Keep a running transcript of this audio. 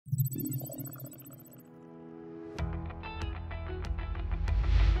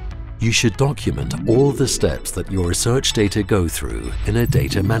You should document all the steps that your research data go through in a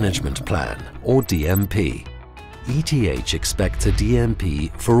Data Management Plan, or DMP. ETH expects a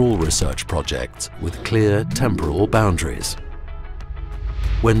DMP for all research projects with clear temporal boundaries.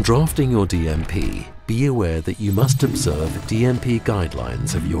 When drafting your DMP, be aware that you must observe DMP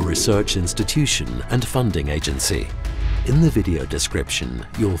guidelines of your research institution and funding agency. In the video description,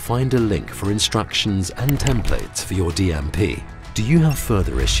 you'll find a link for instructions and templates for your DMP. Do you have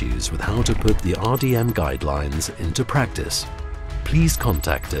further issues with how to put the RDM guidelines into practice? Please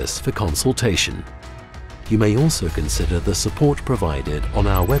contact us for consultation. You may also consider the support provided on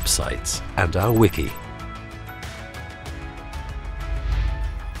our websites and our wiki.